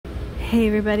Hey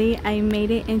everybody, I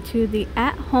made it into the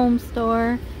at-home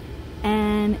store,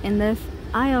 and in this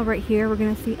aisle right here we're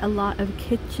gonna see a lot of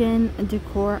kitchen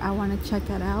decor. I want to check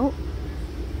that out.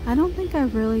 I don't think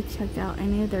I've really checked out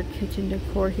any of their kitchen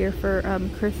decor here for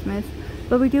Christmas,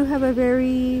 but we do have a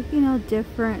very,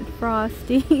 different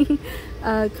frosty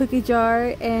cookie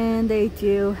jar, and they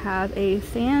do have a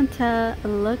Santa.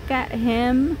 Look at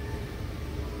him.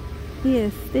 He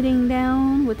is sitting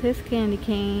down with his candy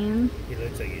cane. He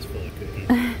looks like he's full of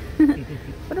cookies.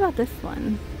 What about this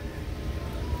one?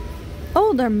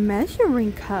 Oh, they're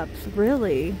measuring cups,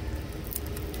 really?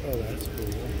 Oh, that's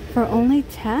cool. For only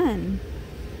 10.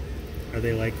 Are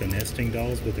they like the nesting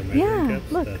dolls with their measuring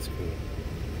cups? Look. That's cool.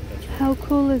 That's really How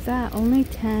cool is that? Only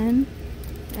 10?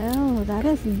 Oh, that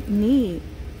is neat.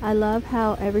 I love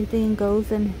how everything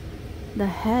goes in the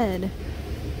head.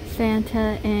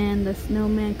 Santa and the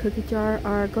snowman cookie jar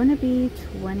are going to be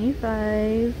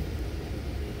 $25.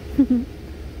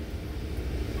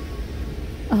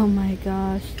 Oh my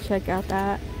gosh, check out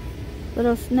that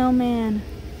little snowman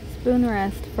spoon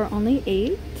rest for only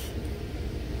 $8.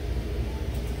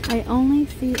 I only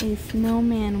see a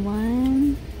snowman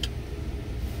one.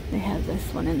 They have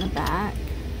this one in the back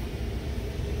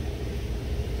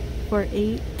for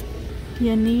 $8.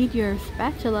 You need your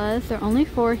spatulas. They're only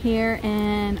 4 here,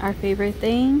 and our favorite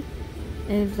thing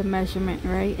is the measurement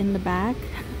right in the back.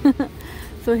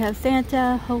 So we have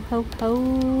Santa, ho ho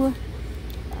ho.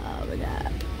 We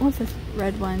got, what's this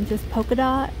red one? Just polka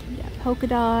dot? Yeah, polka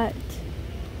dot.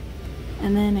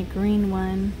 And then a green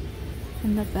one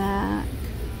in the back.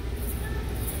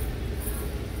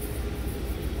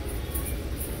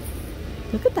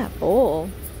 Look at that bowl.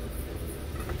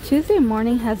 Tuesday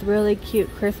morning has really cute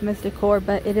Christmas decor,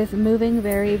 but it is moving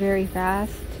very, very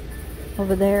fast.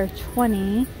 Over there,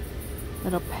 20.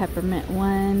 Little peppermint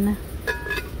one.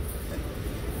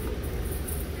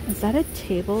 Is that a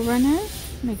table runner?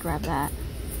 Let me grab that.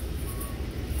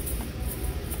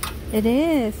 It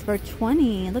is for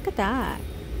 20. Look at that.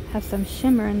 Have some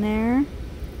shimmer in there.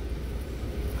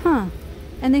 Huh.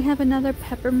 And they have another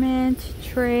peppermint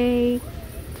tray,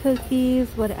 cookies,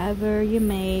 whatever you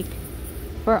make,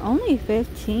 for only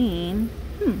 15.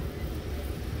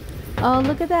 Oh,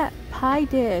 look at that pie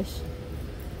dish.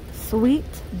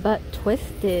 Sweet but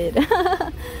twisted.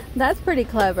 That's pretty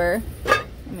clever. Let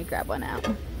me grab one out.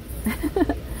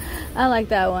 I like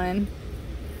that one.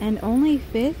 And only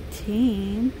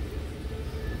 15.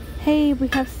 Hey, we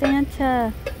have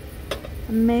Santa.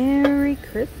 Merry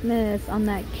Christmas on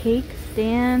that cake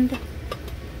stand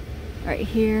right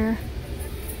here.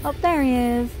 Oh, there he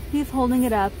is. He's holding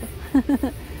it up.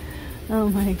 Oh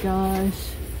my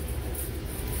gosh.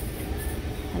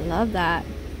 I love that.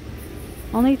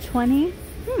 Only 20?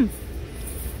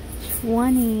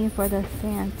 20 for the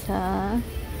Santa.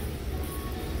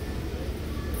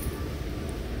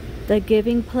 The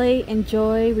giving plate,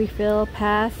 enjoy, refill,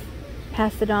 pass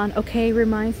it on. Okay,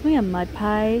 reminds me of mud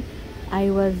pie. I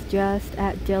was just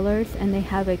at Dillard's, and they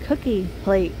have a cookie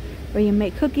plate where you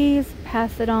make cookies,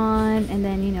 pass it on, and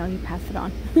then you pass it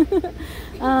on.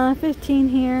 15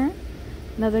 here.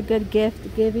 Another good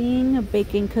gift giving,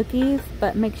 baking cookies,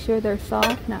 but make sure they're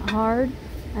soft, not hard.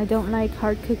 I don't like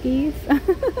hard cookies.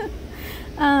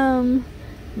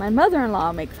 My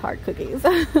mother-in-law makes hard cookies.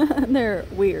 They're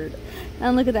weird.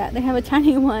 And look at that, they have a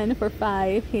tiny one for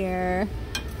 $5 here.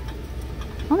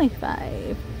 Only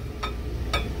 $5.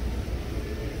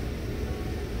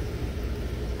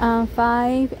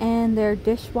 5, and they're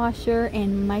dishwasher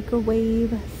and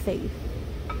microwave safe.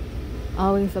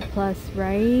 Always a plus,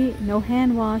 right? No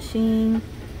hand washing.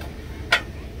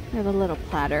 We have a little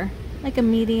platter, like a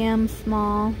medium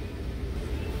small,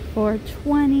 for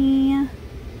 20.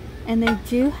 And they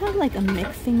do have like a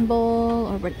mixing bowl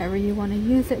or whatever you want to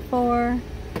use it for.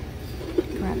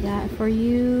 Grab that for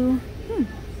you.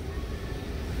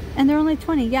 And they're only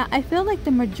 20. Yeah, I feel like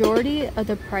the majority of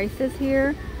the prices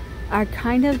here are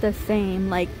kind of the same.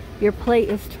 Like your plate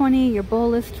is 20, your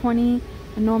bowl is 20,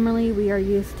 and normally we are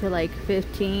used to like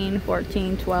 15,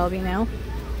 14, 12,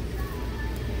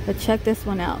 But check this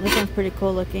one out. This one's pretty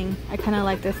cool looking. I kind of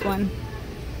like this one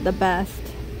the best.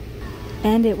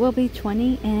 And it will be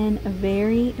 20 and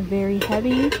very, very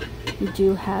heavy. You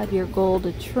do have your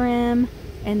gold trim,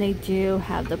 and they do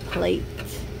have the plate.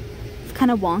 It's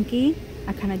kind of wonky.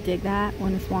 I kind of dig that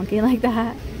when it's wonky like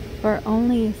that. For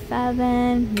only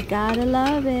 7, you gotta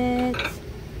love it.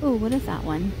 Ooh, what is that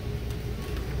one?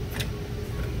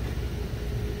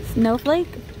 Snowflake?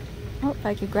 Oh, if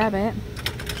I could grab it.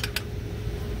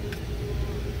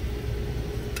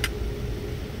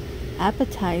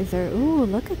 Appetizer. Ooh,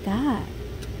 look at that.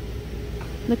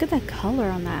 Look at that color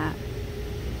on that.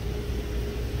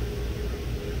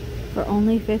 For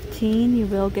only 15, you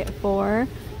will get 4.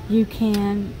 You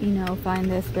can, you know,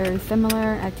 find this very similar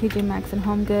at TJ Maxx and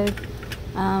Home Goods.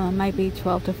 It might be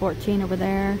 12 to 14 over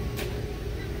there.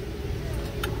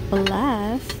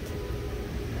 Blessed.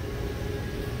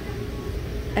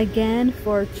 Again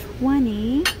for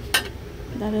 20.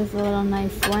 That is a little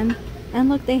nice one. And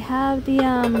look, they have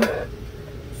the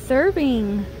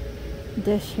serving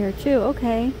dish here too.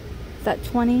 Okay. Is that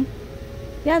 20?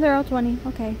 Yeah, they're all 20.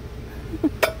 Okay.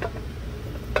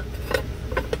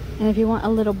 And if you want a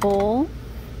little bowl,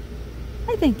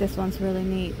 I think this one's really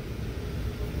neat.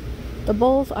 The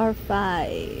bowls are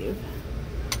 5.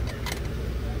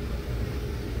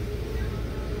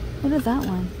 What is that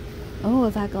one? Oh,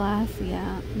 is that glass?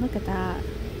 Yeah, look at that.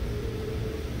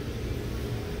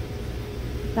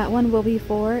 That one will be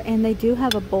 4, and they do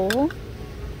have a bowl.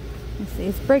 Let's see,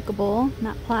 it's breakable,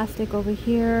 not plastic over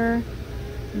here.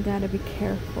 You gotta be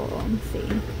careful. Let me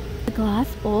see. The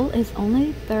glass bowl is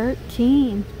only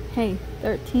 13. Hey,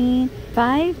 13.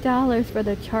 $5 for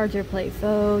the charger plate.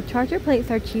 So charger plates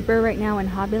are cheaper right now in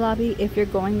Hobby Lobby if you're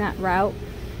going that route.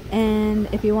 And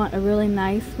if you want a really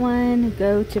nice one,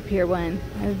 go to Pier 1.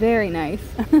 Very nice.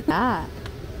 Ah.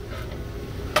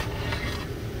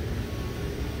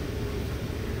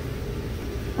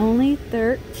 Only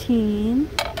 13.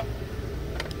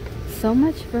 So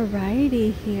much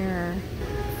variety here.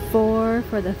 4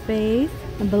 for the face.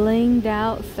 A blinged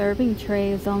out serving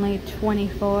tray is only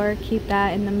 24. Keep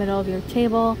that in the middle of your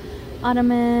table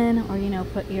ottoman, or, you know,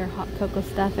 put your hot cocoa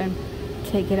stuff and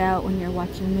take it out when you're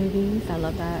watching movies. I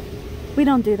love that. We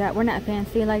don't do that. We're not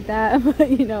fancy like that,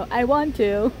 but you know, I want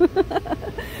to.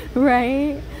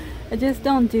 Right? I just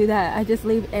don't do that. I just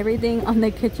leave everything on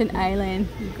the kitchen island.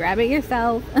 Grab it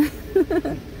yourself.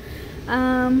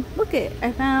 Look it.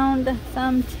 I found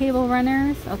some table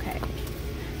runners. Okay.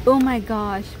 Oh my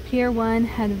gosh, Pier 1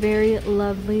 had very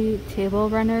lovely table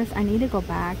runners. I need to go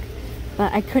back,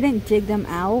 but I couldn't dig them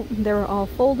out. They were all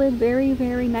folded. Very,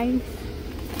 very nice.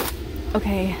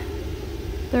 Okay,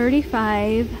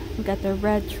 35. We got the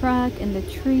red truck and the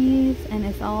trees, and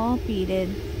it's all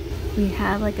beaded. We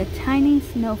have like a tiny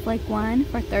snowflake one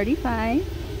for 35.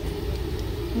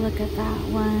 Look at that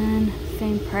one.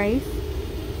 Same price.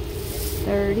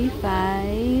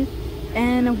 35.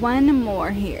 And one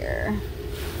more here.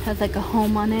 Has like a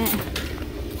home on it.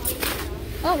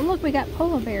 Oh, look, we got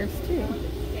polar bears too.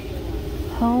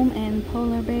 Home and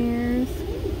polar bears.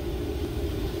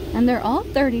 And they're all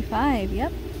 35.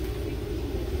 Yep.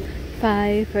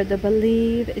 5 for the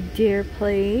Believe deer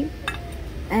plate.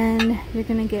 And you're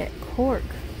gonna get cork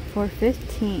for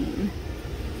 15.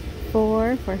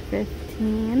 4 for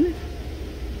 15.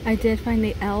 I did find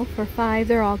the elf for 5.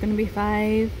 They're all gonna be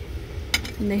 5.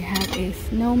 And they have a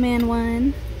snowman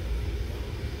one.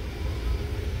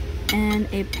 And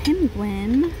a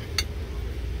penguin.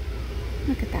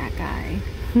 Look at that guy.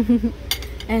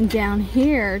 And down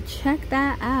here, check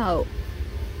that out.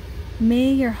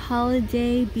 May your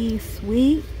holiday be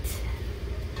sweet.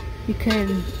 You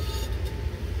can,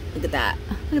 look at that.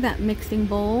 Look at that mixing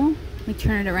bowl. Let me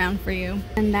turn it around for you.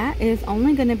 And that is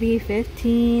only gonna be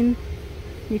 15.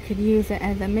 You could use it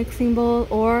as a mixing bowl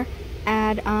or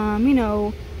add, you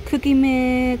know, cookie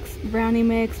mix, brownie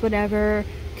mix, whatever.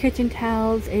 Kitchen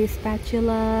towels, a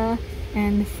spatula,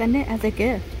 and send it as a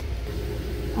gift.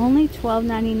 Only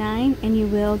 $12.99, and you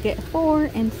will get 4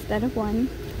 instead of 1.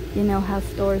 You know how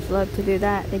stores love to do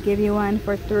that. They give you one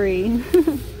for 3.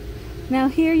 Now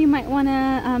here you might want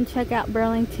to check out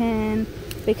Burlington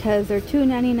because they're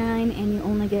 $2.99 and you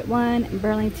only get 1.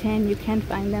 Burlington, you can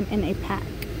find them in a pack.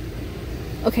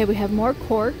 Okay, we have more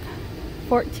cork.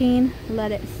 14,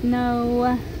 Let It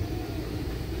Snow.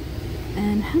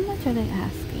 And how much are they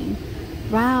asking?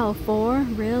 Wow, 4?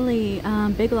 Really?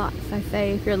 Big Lots, I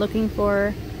say, if you're looking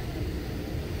for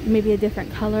maybe a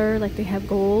different color, like they have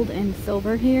gold and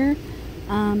silver here.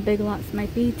 Big Lots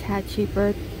might be a tad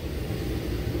cheaper.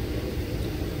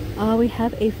 We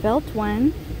have a felt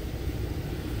one.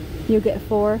 You get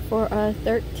 4 for a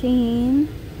 13.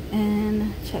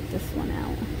 And check this one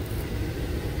out.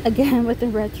 Again with the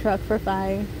red truck for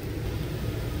 5.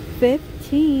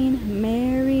 15.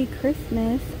 Merry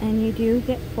Christmas. And you do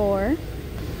get 4.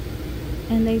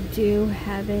 And they do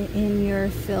have it in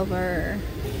your silver.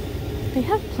 They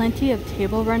have plenty of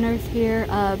table runners here.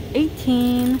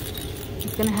 18.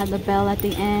 It's gonna have the bell at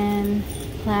the end.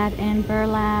 Plaid and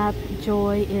burlap.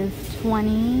 Joy is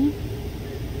 20.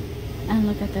 And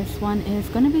look at this one, is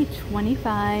gonna be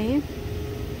 25.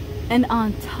 And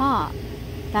on top,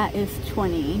 that is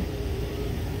 20.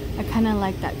 I kind of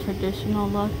like that traditional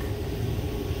look.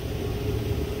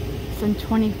 Some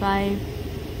 25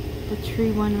 the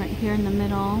tree one right here in the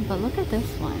middle. But look at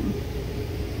this one.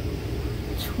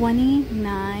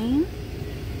 $29.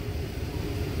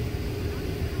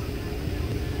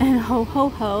 And ho ho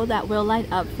ho, that will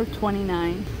light up for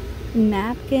 $29.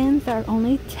 Napkins are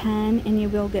only $10 and you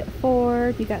will get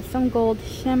 4. You got some gold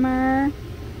shimmer.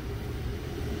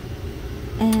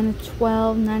 And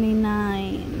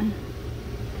 $12.99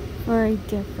 for a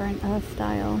different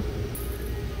style.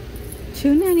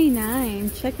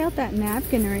 $2.99. Check out that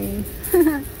napkinry.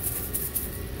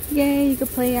 Yay, you could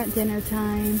play at dinner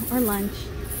time or lunch.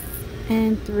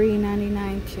 And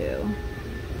 $3.99 too.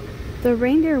 The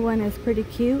reindeer one is pretty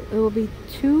cute. It will be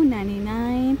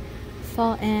 $2.99.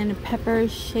 Salt and pepper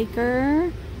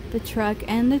shaker, the truck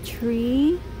and the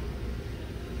tree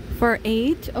for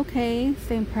 $8. Okay,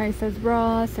 same price as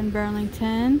Ross and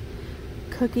Burlington.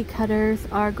 Cookie cutters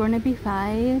are going to be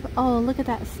 $5. Oh, look at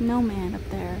that snowman up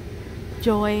there.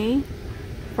 Joy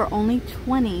for only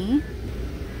 $20.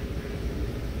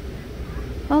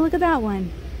 Oh, look at that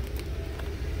one.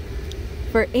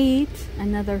 For $8,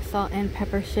 another salt and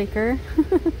pepper shaker.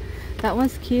 That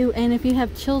one's cute. And if you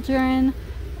have children,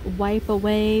 wipe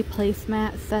away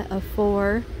placemat set of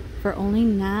 4 for only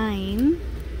 $9.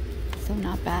 So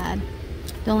not bad.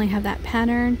 They only have that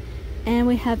pattern. And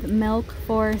we have milk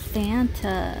for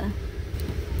Santa.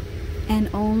 And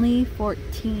only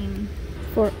 $14.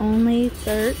 For only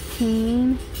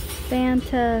 $13.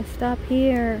 Santa, stop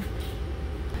here.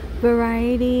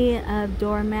 Variety of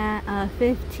doormat,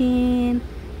 $15.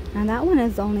 And that one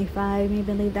is only $5.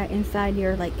 Maybe leave that inside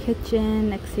your like kitchen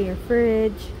next to your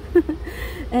fridge.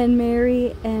 And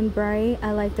Merry and Bright,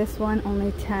 I like this one,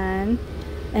 only $10.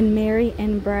 And Merry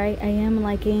and Bright, I am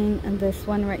liking this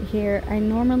one right here. I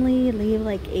normally leave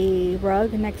like a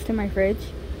rug next to my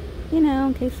fridge, you know,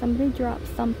 in case somebody drops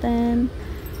something.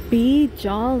 Be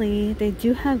Jolly, they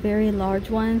do have very large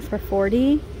ones for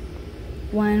 $40.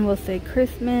 One will say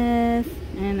Christmas,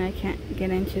 and I can't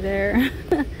get into there.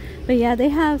 But yeah, they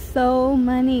have so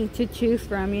many to choose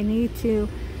from. You need to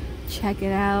check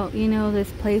it out. You know,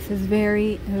 this place is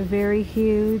very, very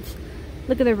huge.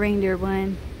 Look at the reindeer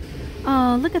one.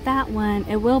 Oh, look at that one.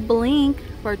 It will blink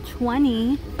for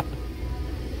 $20.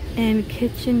 And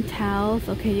kitchen towels.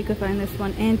 Okay, you can find this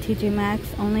one. And TJ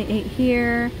Maxx, only $8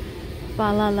 here.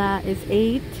 Fa La La is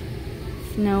 $8.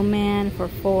 Snowman for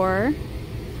 $4.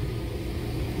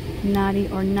 Naughty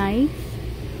or Nice.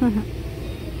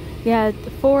 Yeah,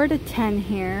 4 to 10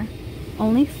 here.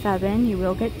 Only 7. You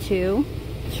will get 2.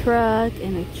 Truck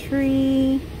and a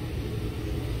tree.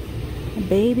 A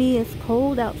baby is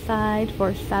cold outside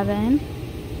for $7.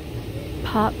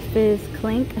 Pop Fizz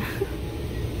Clink.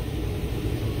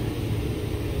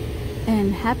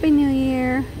 And Happy New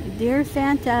Year, dear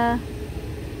Santa.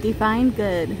 Define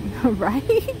good,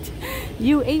 right?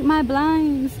 You ate my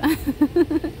blinds.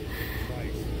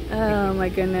 Oh my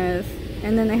goodness.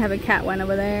 And then they have a cat one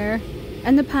over there.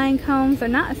 And the pine cones are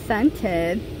not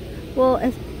scented. Well,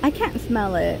 I can't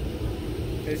smell it.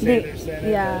 They say they're scented.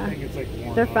 Yeah. I think it's like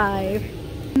warm. They're $5.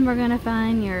 And we're gonna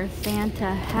find your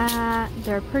Santa hat.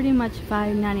 They're pretty much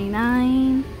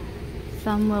 $5.99.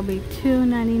 Some will be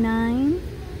 $2.99.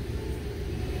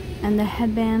 And the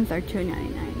headbands are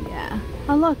 $2.99. Yeah.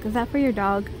 Oh look, is that for your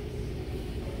dog?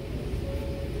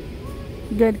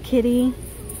 Good kitty.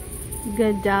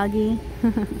 Good doggy.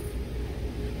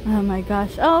 Oh my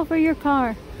gosh. Oh, for your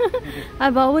car.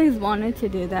 I've always wanted to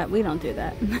do that. We don't do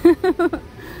that.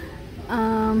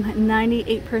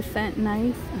 98%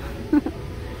 nice.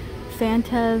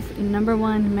 Santa's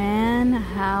 #1 man.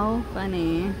 How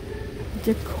funny.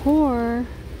 Decor.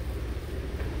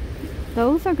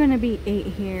 Those are going to be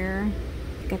 $8 here.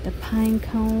 Got the pine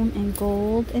cone and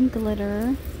gold and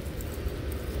glitter.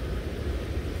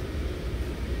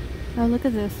 Oh, look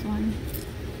at this one.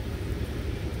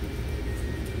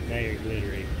 Now you're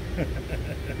glittery.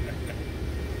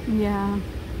 Yeah.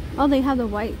 Oh, they have the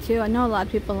white too. I know a lot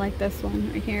of people like this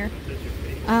one right here.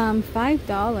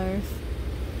 $5.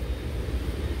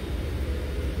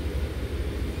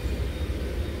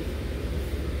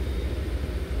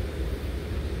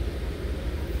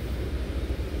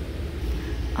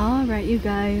 Alright, you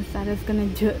guys, that is gonna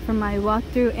do it for my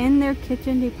walkthrough in their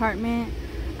kitchen department.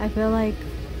 I feel like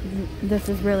this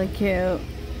is really cute.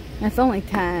 It's only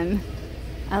 10.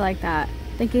 I like that.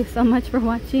 Thank you so much for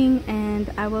watching,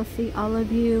 and I will see all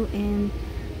of you in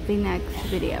the next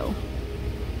video.